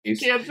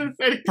Kansas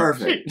City.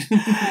 Perfect.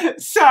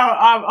 So,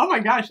 oh my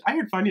gosh, I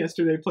had fun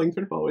yesterday playing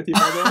football with you,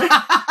 by the way.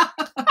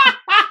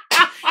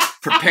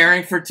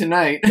 Preparing for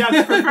tonight.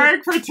 Yes,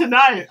 preparing for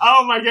tonight.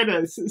 Oh my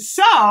goodness.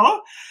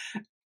 So,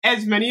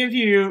 as many of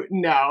you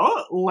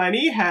know,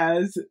 Lenny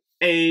has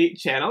a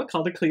channel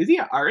called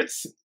Ecclesia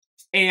Arts,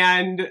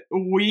 and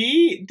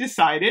we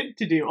decided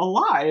to do a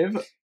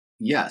live.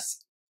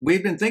 Yes.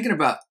 We've been thinking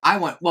about,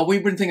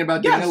 we've been thinking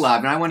about doing a live,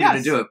 and I wanted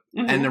to do it.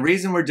 Mm-hmm. And the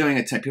reason we're doing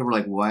it tonight, people are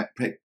like, what?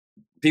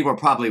 People are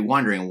probably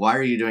wondering, why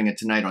are you doing it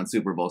tonight on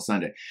Super Bowl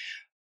Sunday?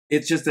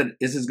 It's just that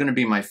this is going to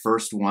be my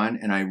first one,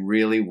 and I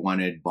really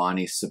wanted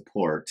Bonnie's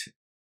support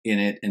in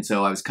it. And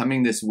so I was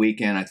coming this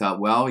weekend. I thought,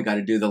 well, we got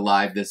to do the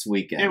live this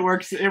weekend. It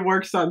works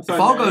on Sunday. If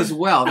all goes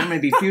well, there may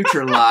be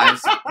future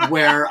lives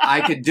where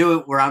I could do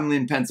it where I'm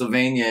in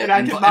Pennsylvania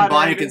and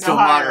Bonnie can still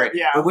moderate.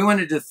 Yeah. But we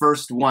wanted the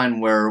first one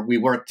where we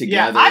work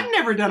together. Yeah, I've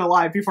never done a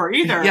live before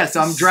either. Yes,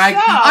 I'm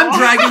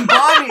dragging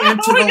Bonnie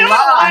into the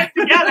live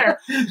together.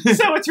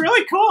 So what's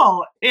really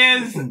cool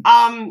is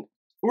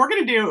we're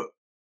going to do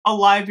a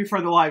live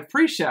before the live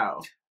pre-show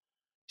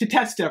to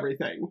test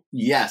everything.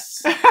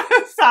 Yes.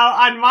 So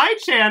on my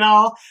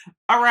channel,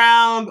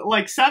 around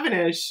like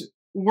 7-ish,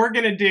 we're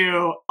going to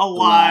do a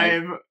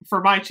live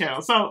for my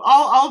channel. So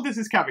all of this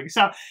is coming.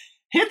 So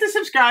hit the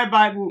subscribe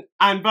button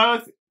on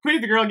both Queen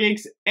of the Girl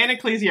Geeks and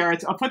Ecclesia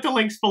Arts. I'll put the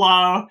links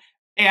below.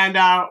 And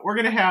we're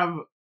going to have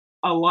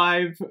a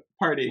live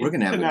party. We're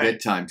going to have tonight. a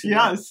good time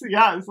tonight.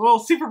 Yes. A little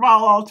Super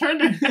Bowl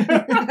alternative.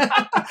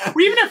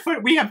 we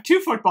have 2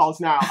 footballs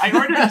now. I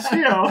ordered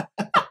 2.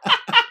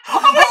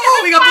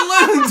 Oh, we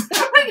got balloons!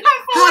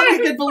 How did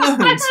we get balloons?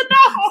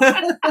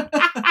 I don't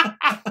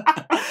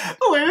know.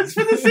 Balloons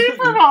for the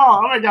Super Bowl.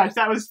 Oh my gosh,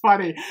 that was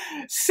funny.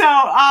 So,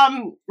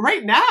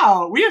 right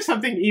now, we have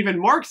something even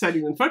more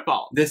exciting than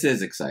football. This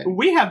is exciting.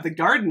 We have the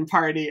garden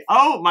party.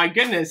 Oh my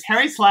goodness,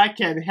 Harry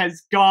SLATKIN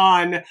has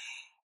gone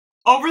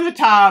over the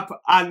top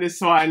on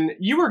this one.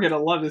 You are going to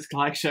love this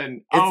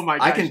collection. Oh my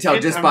gosh. I can tell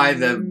just by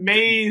the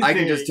amazing. I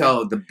can just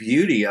tell the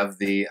beauty of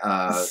the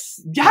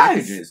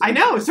packages. I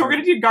know. So we're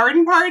going to do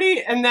garden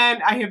party, and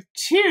then I have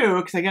 2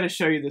 because I got to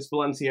show you this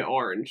Valencia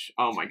orange.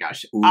 Oh my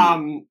gosh.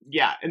 Ooh.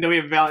 Yeah, and then we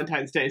have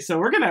Valentine's Day. So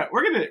we're going to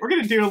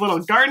do a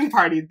little garden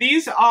party.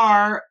 These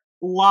are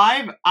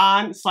live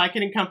on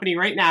SLATKIN & Company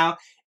right now.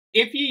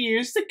 If you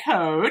use the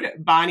code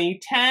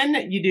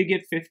Bonnie10, you do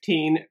get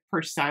 15%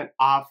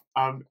 off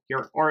of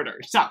your order.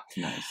 So,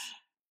 nice.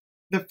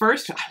 The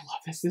first, I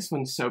love this. This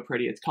one's so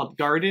pretty. It's called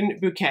Garden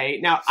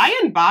Bouquet. Now, I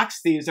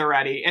unboxed these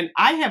already, and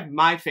I have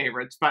my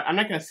favorites, but I'm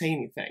not going to say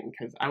anything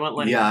because I won't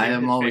let you. Yeah, I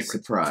am always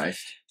surprised.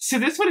 So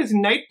this one is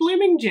Night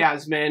Blooming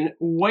Jasmine,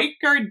 White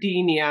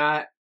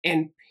Gardenia,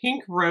 and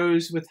Pink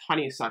Rose with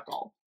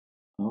Honeysuckle.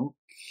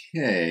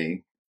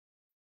 Okay.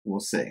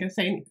 We'll see. I'm not going to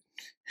say anything.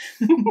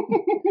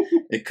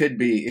 It could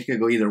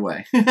go either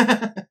way.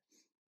 That's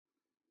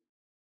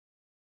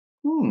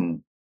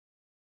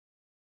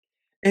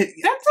a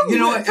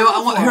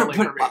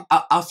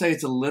I'll say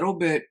it's a little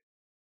bit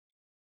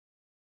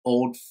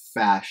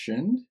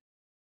old-fashioned.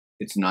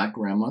 It's not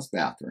grandma's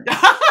bathroom.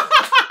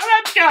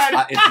 That's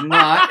good. It's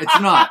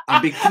not.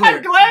 I'm being clear.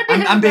 I'm glad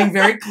I'm being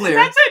very clear.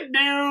 That's a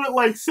new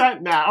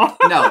scent now.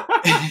 No.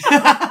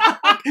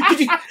 Can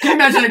you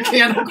imagine a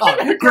candle called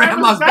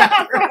Grandma's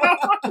Bathroom?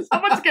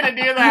 Someone's gonna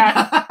do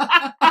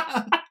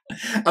that.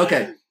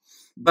 Okay,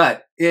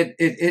 but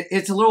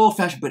it's a little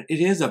old-fashioned, but it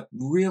is a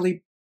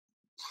really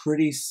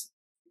pretty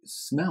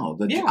smell.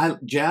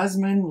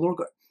 Jasmine,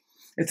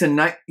 it's a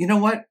nice. You know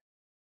what?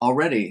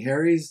 Already,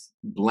 Harry's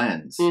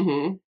blends.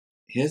 Mm-hmm.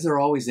 His are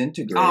always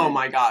integrated. Oh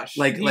my gosh!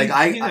 He's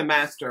a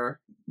master.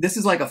 This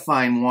is like a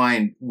fine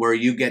wine where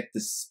you get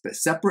the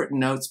separate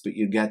notes, but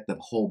you get the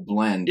whole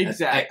blend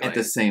at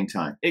the same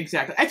time.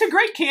 Exactly. It's a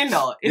great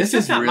candle. It's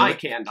just not my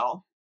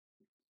candle.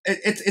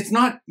 It's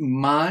not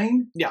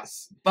mine.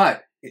 Yes.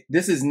 But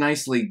this is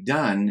nicely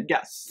done.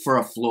 Yes. For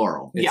a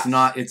floral. It's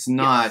not. It's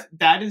not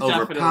that is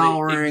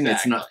overpowering.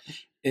 Exactly.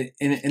 It's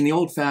not. And the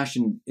old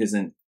fashioned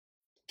isn't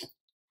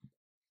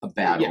a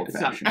bad old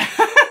fashioned.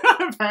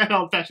 Bad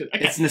old fashioned.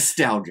 Okay. It's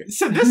nostalgic.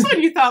 So this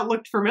one you thought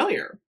looked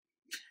familiar.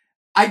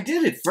 I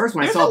did at first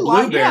when I saw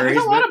blueberries.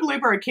 There's a lot of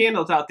blueberry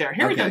candles out there.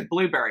 Harry does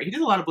blueberry. He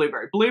does a lot of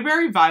blueberry.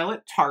 Blueberry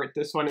Violet Tart,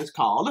 this one is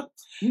called.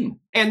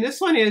 And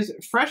this one is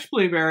fresh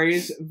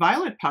blueberries,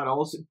 violet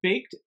petals,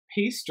 baked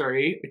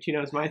pastry, which you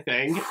know is my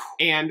thing,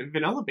 and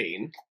vanilla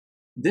bean.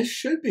 This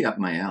should be up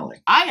my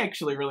alley. I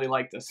actually really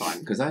like this one.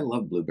 Because I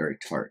love blueberry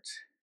tarts.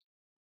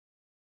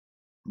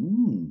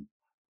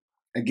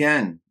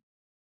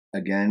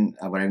 Again,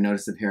 what I've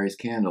noticed of Harry's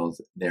candles,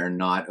 they're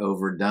not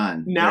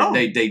overdone. No.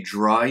 They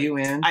draw you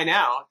in. I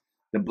know.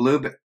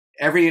 The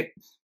every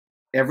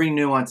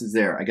nuance is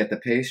there. I get the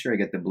pastry, I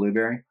get the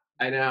blueberry.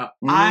 I know.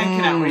 I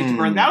cannot wait to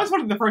burn. That was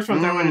one of the first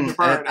ones I wanted to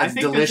burn. I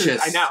think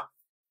delicious. I know.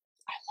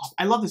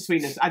 I love the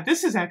sweetness.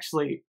 This is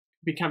actually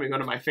becoming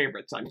one of my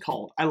favorites on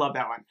cold. I love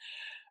that one.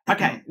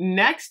 Okay,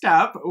 next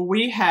up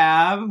we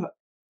have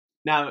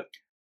now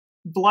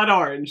blood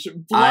orange.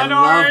 I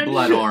love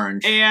blood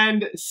orange.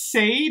 And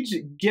sage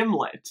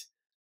gimlet.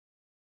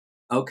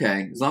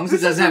 Okay, as long as it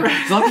doesn't have,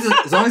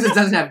 as long as it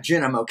doesn't have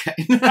gin, I'm okay.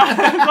 There's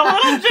a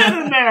little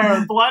gin in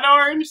there. Blood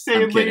orange,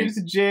 sage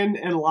leaves, gin,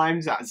 and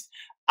lime zest.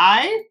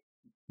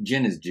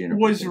 Gin is gin.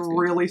 Was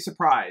really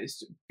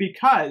surprised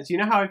because you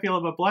know how I feel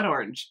about blood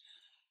orange.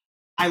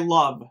 I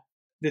love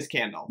this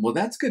candle. Well,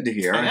 that's good to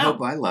hear. I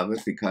hope I love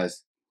it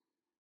because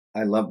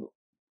I love.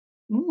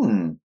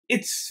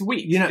 It's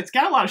sweet. You know, it's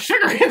got a lot of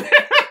sugar in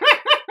there.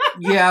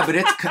 Yeah, but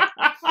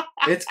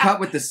it's cut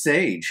with the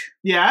sage.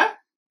 Yeah.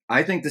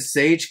 I think the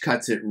sage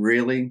cuts it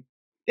really.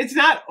 It's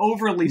not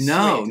overly sweet.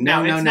 No.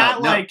 It's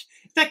not like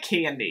it's not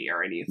candy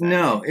or anything.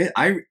 No,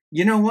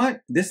 you know what?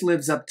 This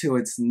lives up to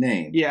its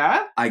name.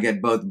 Yeah. I get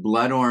both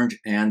blood orange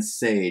and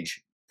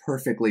sage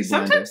perfectly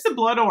blended. Sometimes the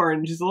blood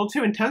orange is a little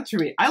too intense for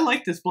me. I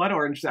like this blood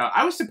orange though.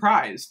 I was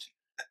surprised.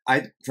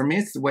 For me,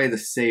 it's the way the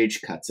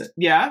sage cuts it.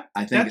 Yeah,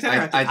 I think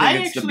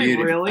it's the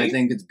beauty. Really, I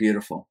think it's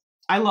beautiful.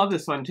 I love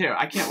this one too.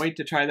 I can't wait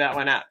to try that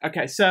one out.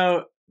 Okay,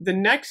 so the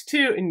next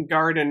two in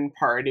Garden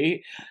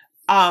Party.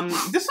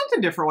 This one's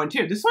a different one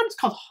too. This one's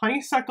called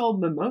Honeysuckle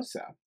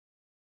Mimosa.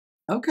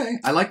 Okay,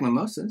 I like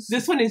mimosas.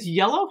 This one is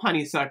Yellow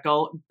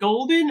Honeysuckle,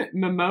 Golden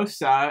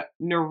Mimosa,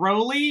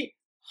 Neroli,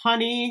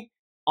 Honey,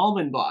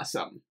 Almond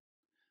Blossom.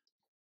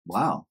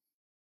 Wow.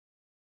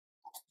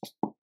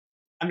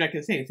 I'm not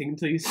going to say anything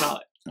until you smell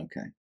it.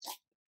 Okay.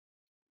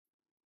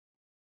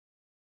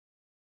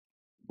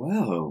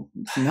 Whoa,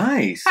 it's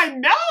nice. I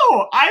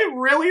know. I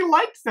really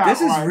liked that.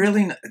 This is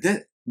really.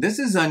 This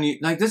is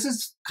like this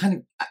is kind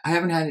of. I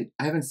haven't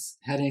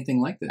had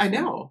anything like this. I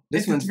know.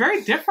 This one's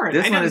very different.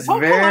 This one is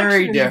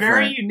very different.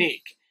 Very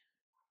unique.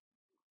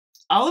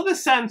 All of the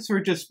scents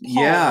were just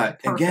pulled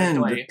perfectly.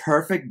 Again, the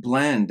perfect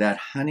blend. That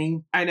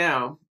honey. I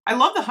know. I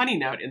love the honey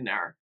note in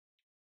there.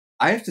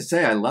 I have to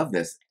say, I love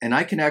this, and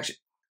I can actually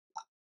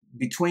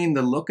between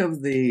the look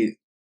of the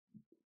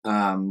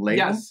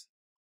label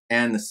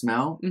and the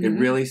smell, it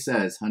really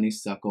says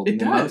honeysuckle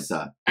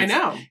mimosa. I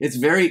know. It's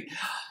very.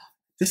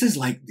 This is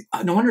like,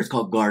 no wonder it's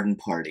called Garden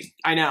Party.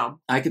 I know.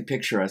 I could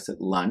picture us at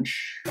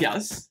lunch.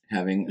 Yes.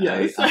 Having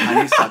a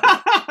honeysuckle.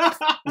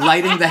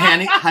 Lighting the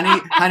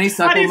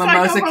honeysuckle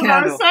mimosa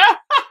candle.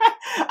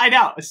 I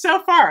know.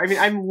 So far, I mean,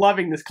 I'm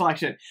loving this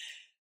collection.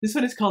 This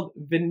one is called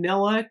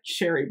Vanilla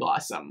Cherry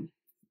Blossom.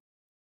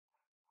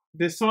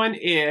 This one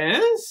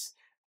is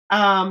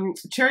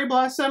Cherry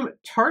Blossom,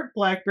 Tart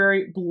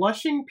Blackberry,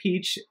 Blushing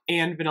Peach,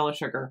 and Vanilla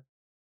Sugar.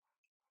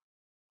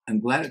 I'm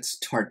glad it's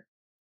tart.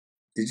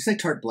 Did you say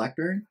tart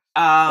blackberry?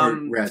 Or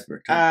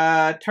raspberry?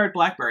 Tart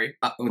blackberry.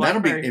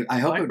 That'll be. I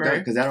hope it does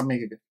because that'll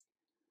make it good.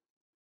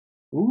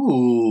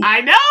 Ooh.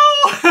 I know.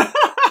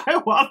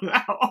 I love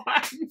that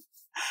one.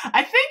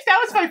 I think that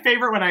was my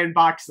favorite when I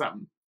unboxed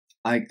them.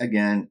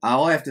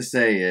 All I have to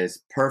say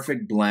is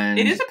perfect blend.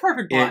 It is a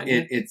perfect blend.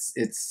 It.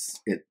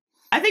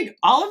 I think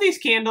all of these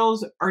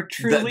candles are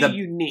truly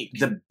unique.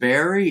 The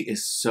berry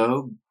is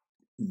so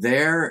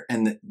there,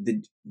 and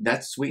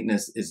that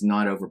sweetness is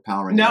not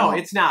overpowering. No, at all.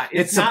 It's not.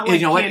 It's not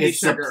like you know what? candy It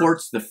sugar.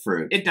 supports the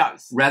fruit. It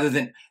does. Rather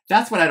than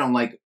that's what I don't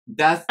like.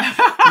 That's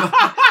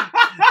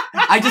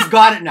I just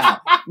got it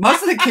now.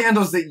 Most of the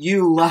candles that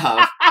you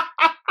love,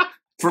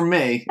 for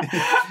me,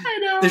 I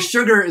know. the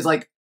sugar is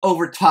like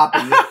over top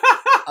of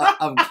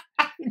it.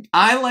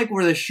 I like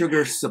where the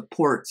sugar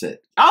supports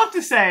it. I'll have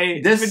to say,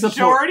 the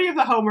majority of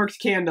the Homeworks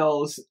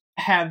candles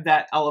have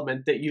that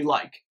element that you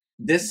like.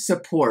 This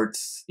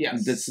supports,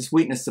 the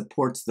sweetness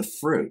supports the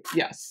fruit.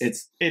 Yes,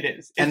 it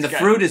is. And the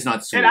fruit is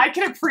not sweet. And I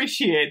can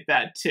appreciate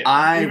that too,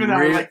 even though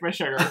I like my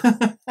sugar.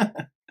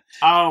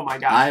 Oh my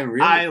gosh,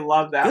 I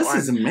love that one. This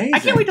is amazing. I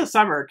can't wait till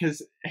summer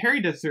because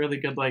Harry does really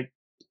good like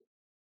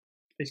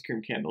ice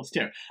cream candles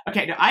too.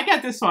 Okay, now I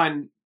got this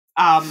one.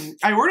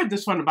 I ordered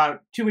this one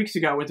about 2 weeks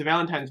ago with the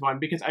Valentine's one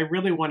because I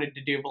really wanted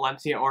to do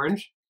Valencia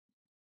Orange.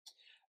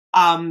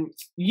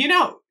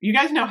 You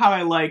guys know how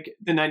I like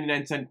the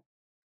 99-cent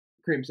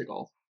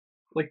creamsicle,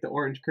 like the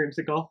orange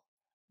creamsicle.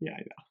 Yeah,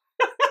 I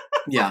know.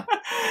 Yeah,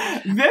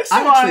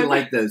 I actually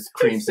like those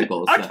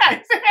creamsicles.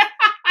 Okay.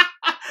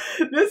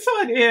 This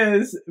one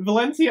is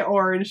Valencia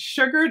Orange,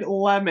 Sugared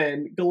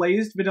Lemon,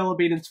 Glazed Vanilla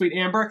Bean, and Sweet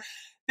Amber.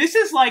 This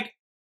is like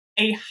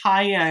a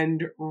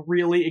high-end,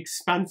 really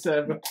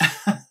expensive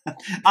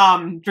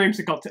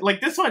dreamsicle.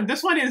 Like this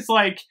one is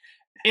like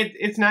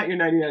it's not your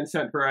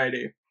 99-cent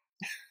variety.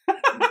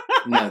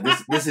 No,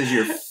 this is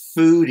your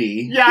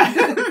foodie. Yeah.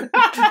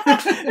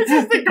 This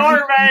is the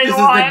gourmet This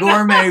one. is the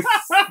gourmet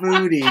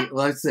foodie.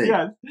 Let's see.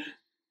 Yes.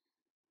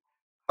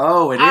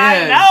 Oh, it is.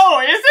 I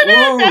know, isn't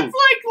it? That's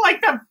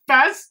like the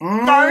best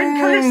darn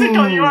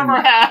creamsicle you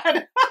ever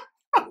had.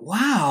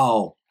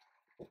 Wow.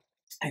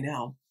 I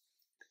know.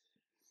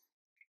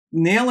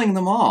 Nailing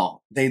them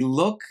all. They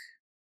look.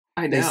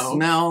 I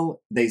know.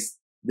 They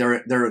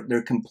smell.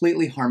 They're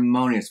completely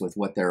harmonious with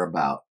what they're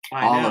about.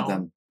 All of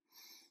them.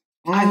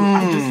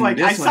 I just like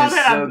I saw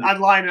that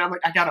online and I'm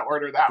like I gotta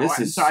order that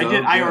one. So I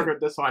did. I ordered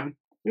this one.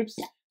 Oops.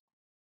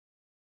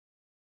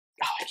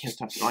 Oh, I can't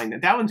stop smelling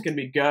that. That one's gonna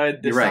be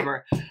good this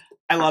summer.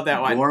 I love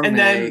that one. Gourmet and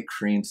then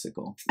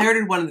creamsicle. I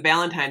ordered one of the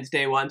Valentine's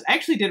Day ones. I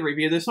actually did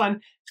review this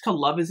one. It's called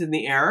Love is in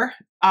the Air.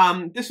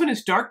 This one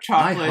is dark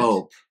chocolate. I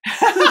hope.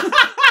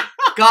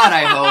 God,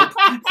 I hope.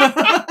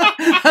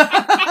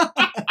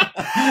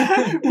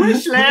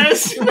 Wish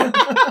list.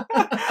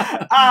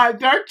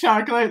 Dark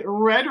chocolate,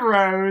 red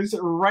rose,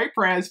 ripe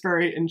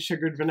raspberry, and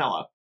sugared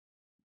vanilla.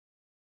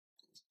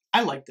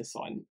 I liked this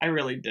one. I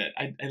really did.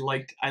 I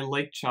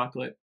liked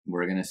chocolate.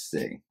 We're gonna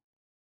see.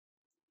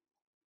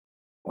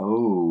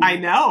 Oh. I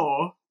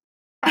know.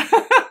 I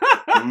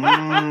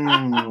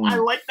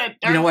like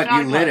that dark You know what?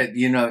 chocolate. You lit it.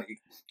 You know.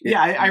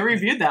 Yeah, I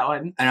reviewed that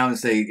one. And I would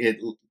say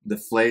the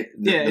flavor.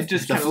 Yeah, it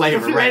just the kinda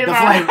flavor, like right? The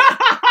flavor.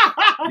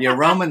 The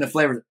aroma and the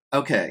flavor.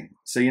 Okay,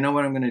 so you know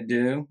what I'm gonna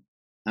do?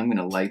 I'm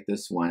gonna light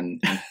this one.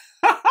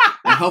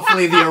 And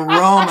hopefully the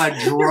aroma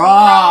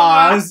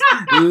draws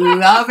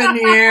love in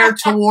the air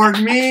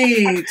toward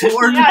me.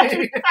 Toward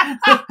me.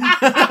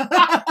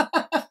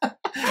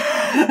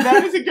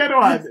 That is a good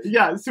one.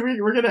 Yeah, so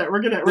we're gonna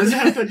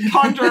have to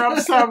conjure up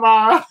some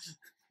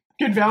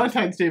good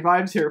Valentine's Day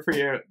vibes here for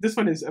you. This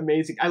one is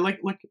amazing. I look,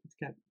 it's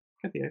got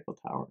the Eiffel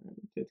Tower.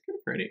 It's kind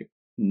of pretty.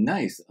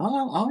 Nice.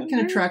 Oh, I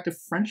can attract a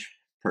French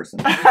person.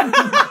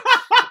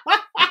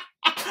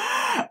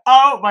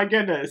 Oh my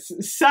goodness.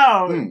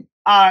 So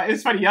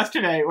it's funny.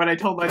 Yesterday when I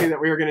told Lenny that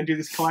we were going to do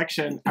this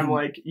collection, I'm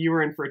like, you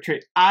were in for a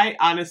treat. I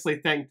honestly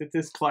think that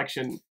this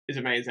collection is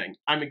amazing.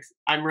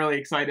 I'm really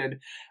excited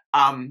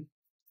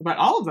about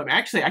all of them.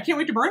 Actually, I can't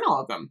wait to burn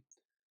all of them.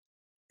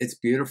 It's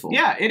beautiful.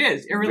 Yeah, it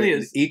is. It really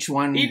is. Each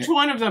one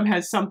of them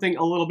has something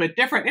a little bit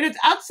different, and it's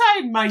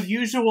outside my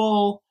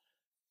usual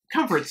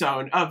comfort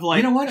zone of like.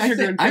 You know what?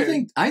 Sugar and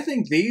food. I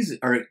think these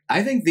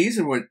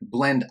are what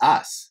blend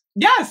us.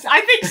 Yes,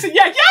 I think so.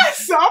 Yeah,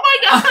 yes. Oh my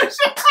gosh.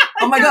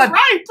 Oh my You're God.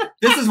 right.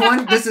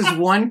 This is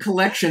one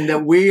collection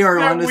that we are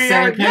on the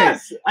same page.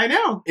 Yes, I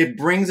know. It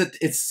brings it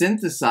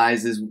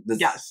synthesizes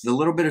the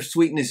little bit of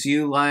sweetness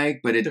you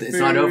like, but it's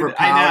not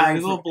overpowering. I know,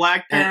 a little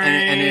blackberry.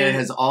 And it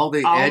has all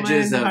the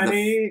edges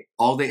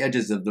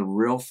of the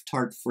real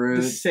tart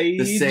fruit.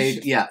 The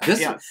sage. Yeah.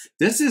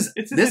 This is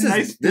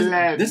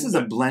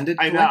a blended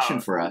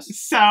collection for us.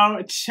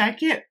 So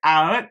check it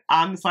out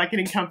on the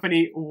SLATKIN &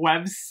 Company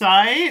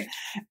website.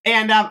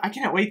 And I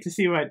cannot wait to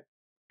see what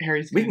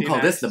Harry's going to do. We can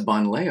call this the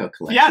Bonleo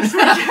collection. Yes, we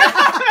can.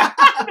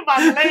 The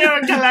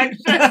Bonleo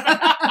collection.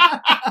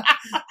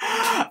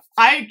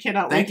 I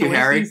cannot wait to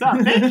Harry. these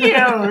up. Thank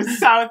you.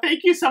 So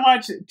thank you so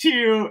much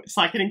to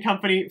SLATKIN &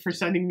 Company for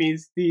sending me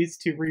these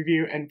to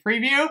review and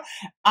preview.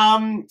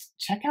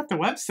 Check out the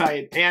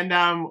website, and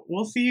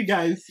we'll see you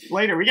guys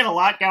later. We got a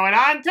lot going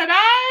on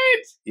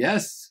tonight.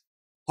 Yes.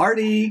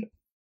 Party.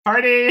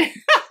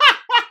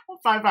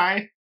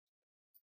 Bye-bye.